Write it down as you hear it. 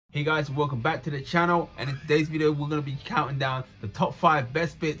Hey guys, welcome back to the channel, and in today's video we're going to be counting down the top 5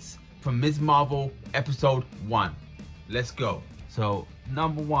 best bits from Ms. Marvel episode 1. Let's go. So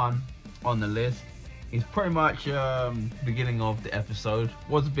number 1 on the list is pretty much beginning of the episode.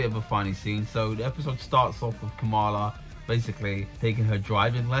 Was a bit of a funny scene. So the episode starts off with Kamala basically taking her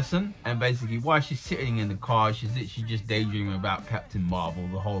driving lesson, and basically while she's sitting in the car, she's literally just daydreaming about Captain Marvel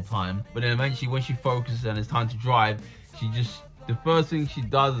the whole time. But then eventually when she focuses and it's time to drive, the first thing she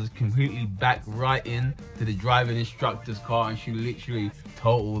does is completely back right in to the driving instructor's car, and she literally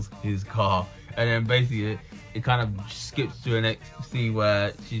totals his car. And then basically it kind of skips to the next scene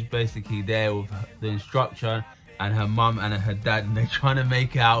where she's basically there with the instructor and her mum and her dad, and they're trying to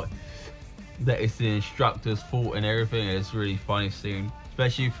make out that it's the instructor's fault and everything. And it's a really funny scene,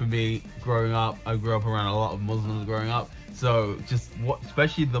 especially for me growing up. I grew up around a lot of Muslims growing up, so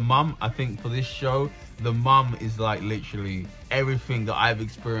especially the mum. I think for this show, the mum is like literally everything that I've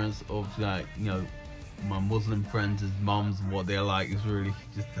experienced of, like, you know, my Muslim friends' mums and what they're like. Is really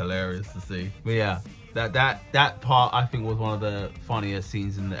just hilarious to see. But yeah, that part I think was one of the funniest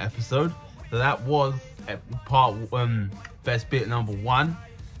scenes in the episode. So that was part best bit number 1.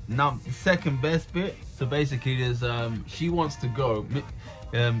 Now the second best bit, so basically there's she wants to go,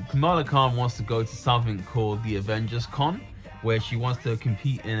 Kamala Khan wants to go to something called the Avengers Con, where she wants to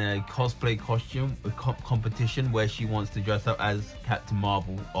compete in a cosplay costume competition, where she wants to dress up as Captain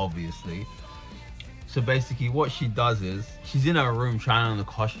Marvel, obviously. So basically what she does is she's in her room trying on the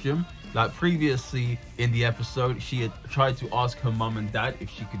costume. Like previously in the episode, she had tried to ask her mum and dad if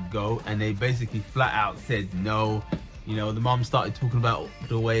she could go, and they basically flat out said no. You know, the mum started talking about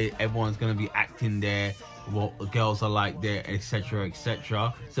the way everyone's going to be acting there, what the girls are like there, etc,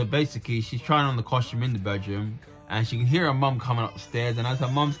 etc. So basically she's trying on the costume in the bedroom, and she can hear her mum coming up the stairs, and as her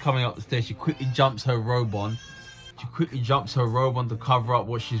mum's coming up the stairs, she quickly jumps her robe on. She quickly jumps her robe on to cover up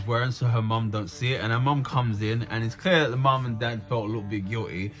what she's wearing so her mum don't see it. And her mum comes in, and it's clear that the mum and dad felt a little bit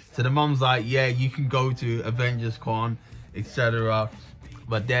guilty. So the mum's like, yeah, you can go to Avengers Con, etc.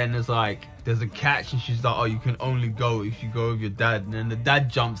 But then there's a catch, and she's like, oh, you can only go if you go with your dad. And then the dad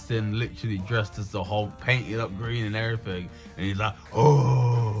jumps in, literally dressed as the Hulk, painted up green and everything. And he's like,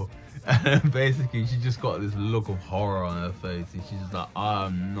 oh. And basically she just got this look of horror on her face, and she's just like,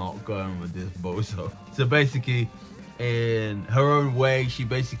 I'm not going with this bozo. So basically, in her own way, she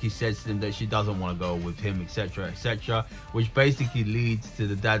basically says to him that she doesn't want to go with him, etc, etc, which basically leads to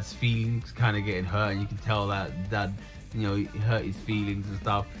the dad's feelings kind of getting hurt, and you can tell that dad, you know, hurt his feelings and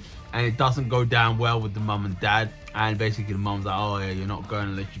stuff. And it doesn't go down well with the mum and dad. And basically the mum's like, oh yeah, you're not going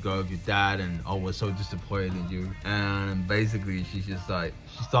to let you go with your dad, and oh, we're so disappointed in you. And basically she's just like,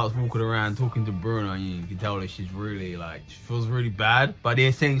 she starts walking around talking to Bruno, and you can tell that she's really like, she feels really bad. But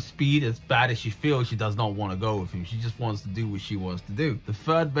the same speed, as bad as she feels, she does not want to go with him. She just wants to do what she wants to do. The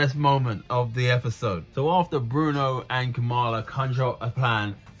third best moment of the episode. So after Bruno and Kamala conjure up a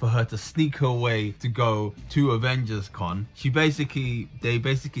plan for her to sneak her way to go to Avengers Con, they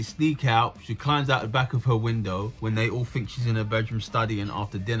basically sneak out. She climbs out the back of her window when they all think she's in her bedroom studying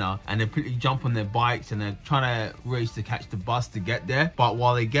after dinner, and they quickly jump on their bikes, and they're trying to race to catch the bus to get there. But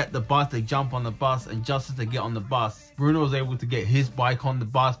while they get the bus, they jump on the bus, and just as they get on the bus, Bruno's able to get his bike on the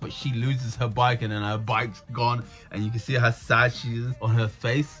bus, but she loses her bike, and then her bike's gone, and you can see how sad she is on her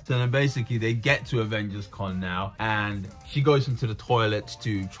face. So then basically they get to Avengers Con now, and she goes into the toilets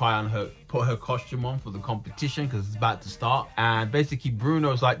to try on put her costume on for the competition because it's about to start. And basically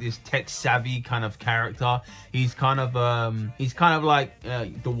Bruno's like this tech savvy kind of character. He's kind of like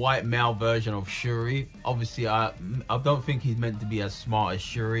the white male version of Shuri. Obviously I don't think he's meant to be as smart as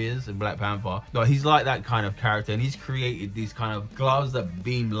Shuri is in Black Panther. No, he's like that kind of character, and he's created these kind of gloves that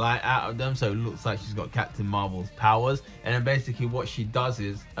beam light out of them, so it looks like she's got Captain Marvel's powers. And then basically what she does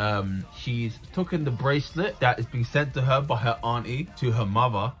is she's taken the bracelet that is being sent to her by her auntie to her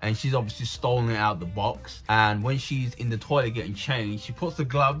mother, and she's obviously stolen it out of the box. And when she's in the toilet getting changed, she puts the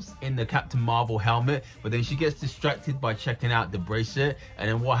gloves in the Captain Marvel helmet, but then she gets distracted by checking out the bracelet. And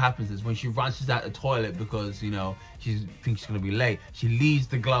then what happens is when she rushes out the toilet, because, you know, she thinks she's gonna be late, she leaves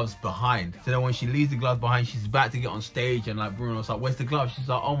the gloves behind. So then when she leaves the gloves behind, she's about to get on stage, and like Bruno's like, where's the gloves? She's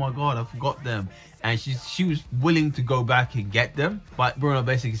like, oh my god, I forgot them. And she was willing to go back and get them, but Bruno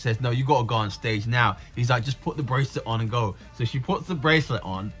basically says, no, you gotta go on stage now. He's like, just put the bracelet on and go. So she puts the bracelet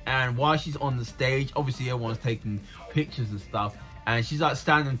on, and while she's on the stage, obviously everyone's taking pictures and stuff, and she's like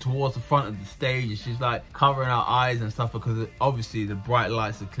standing towards the front of the stage, and she's like covering her eyes and stuff because obviously the bright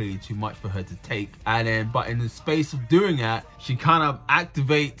lights are clearly too much for her to take. And then, but in the space of doing that, she kind of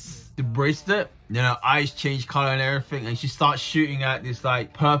activates the bracelet, then her eyes change color and everything, and she starts shooting out this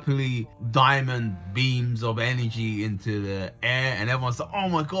like purpley diamond beams of energy into the air, and everyone's like, oh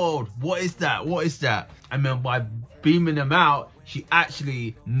my god, what is that, what is that? And then by beaming them out, she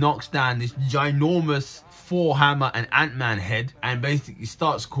actually knocks down this ginormous Thor hammer and Ant-Man head, and basically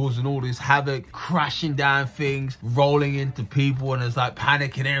starts causing all this havoc, crashing down things, rolling into people, and there's like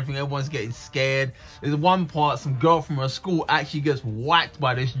panic and everything. Everyone's getting scared. There's one part, some girl from her school actually gets whacked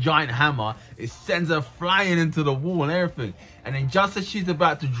by this giant hammer. It sends her flying into the wall and everything. And then just as she's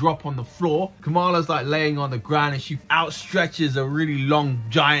about to drop on the floor, Kamala's like laying on the ground, and she outstretches a really long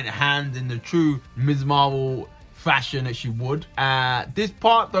giant hand in the true Ms. Marvel fashion that she would. This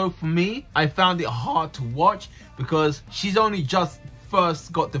part though, for me, I found it hard to watch because she's only just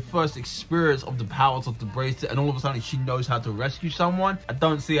got the first experience of the powers of the bracelet, and all of a sudden she knows how to rescue someone. I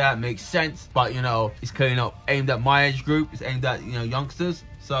don't see how it makes sense, but you know, it's clearly not aimed at my age group. It's aimed at, you know, youngsters.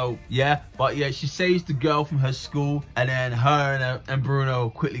 So yeah, but yeah, she saves the girl from her school, and then her and Bruno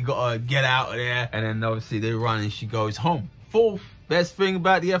quickly gotta get out of there, and then obviously they run and she goes home. Fourth best thing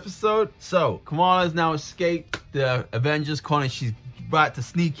about the episode, so Kamala's now escaped the Avengers Con, and she's about to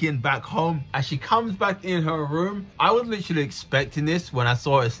sneak in back home. As she comes back in her room, I was literally expecting this when I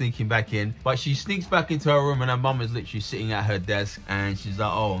saw her sneaking back in, but she sneaks back into her room, and her mum is literally sitting at her desk, and she's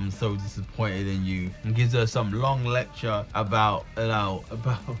like, oh, I'm so disappointed in you, and gives her some long lecture about, you know,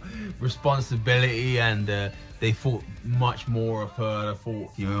 about responsibility, and they thought much more of her. They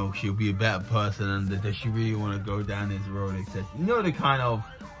thought, you know, she'll be a better person, and does she really want to go down this road, etc. You know, the kind of,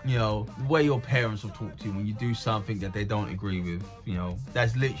 you know, the way your parents will talk to you when you do something that they don't agree with. You know,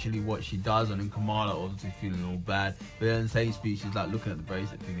 that's literally what she does. And then Kamala obviously feeling all bad, but then in the same speech, she's like looking at the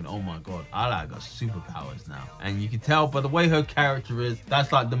bracelet thinking, oh my god, I like got superpowers now. And you can tell by the way her character is,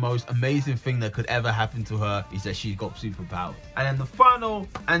 that's like the most amazing thing that could ever happen to her, is that she's got superpowers. And then the final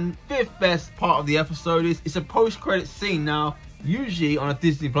and fifth best part of the episode is, it's a post-credit scene. Now, usually on a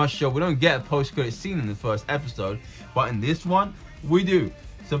Disney Plus show, we don't get a post-credit scene in the first episode, but in this one, we do.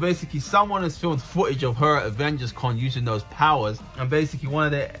 So basically, someone has filmed footage of her at Avengers Con using those powers, and basically one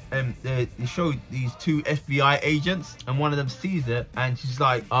of they show these two FBI agents, and one of them sees it, and she's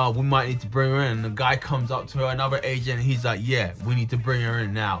like, oh, we might need to bring her in. And the guy comes up to her, another agent, and he's like, yeah, we need to bring her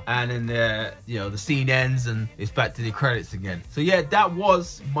in now. And then you know, the scene ends, and it's back to the credits again. So yeah, that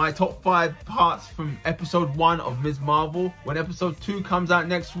was my top 5 parts from episode 1 of Ms. Marvel. When episode 2 comes out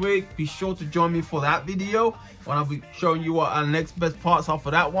next week, be sure to join me for that video, when I'll be showing you what our next best parts are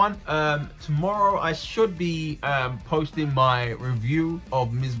for that one. Tomorrow I should be posting my review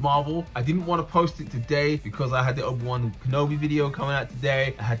of Ms. Marvel. I didn't want to post it today because I had the Obi-Wan Kenobi video coming out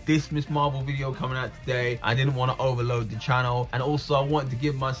today. I had this Ms. Marvel video coming out today. I didn't want to overload the channel, and also I wanted to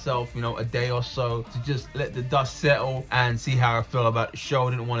give myself, you know, a day or so to just let the dust settle and see how I feel about the show.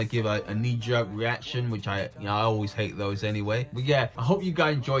 I didn't want to give a knee-jerk reaction, which I always hate those anyway. But yeah, I hope you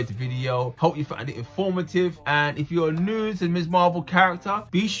guys enjoyed the video. Hope you found it informative. And if you're new to the Ms. Marvel character,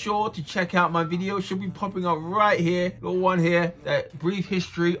 be sure to check out my video. It should be popping up right here, little one here, that brief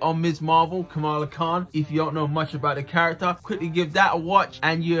history on Ms. Marvel, Kamala Khan. If you don't know much about the character, quickly give that a watch,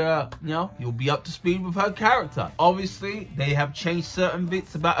 and you'll be up to speed with her character. Obviously, they have changed certain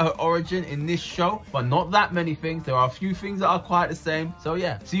bits about her origin in this show, but not that many things. There are a few things that are quite the same. So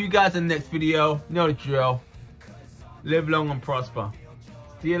yeah, see you guys in the next video. You know the drill. Live long and prosper.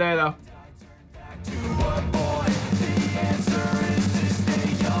 See you later.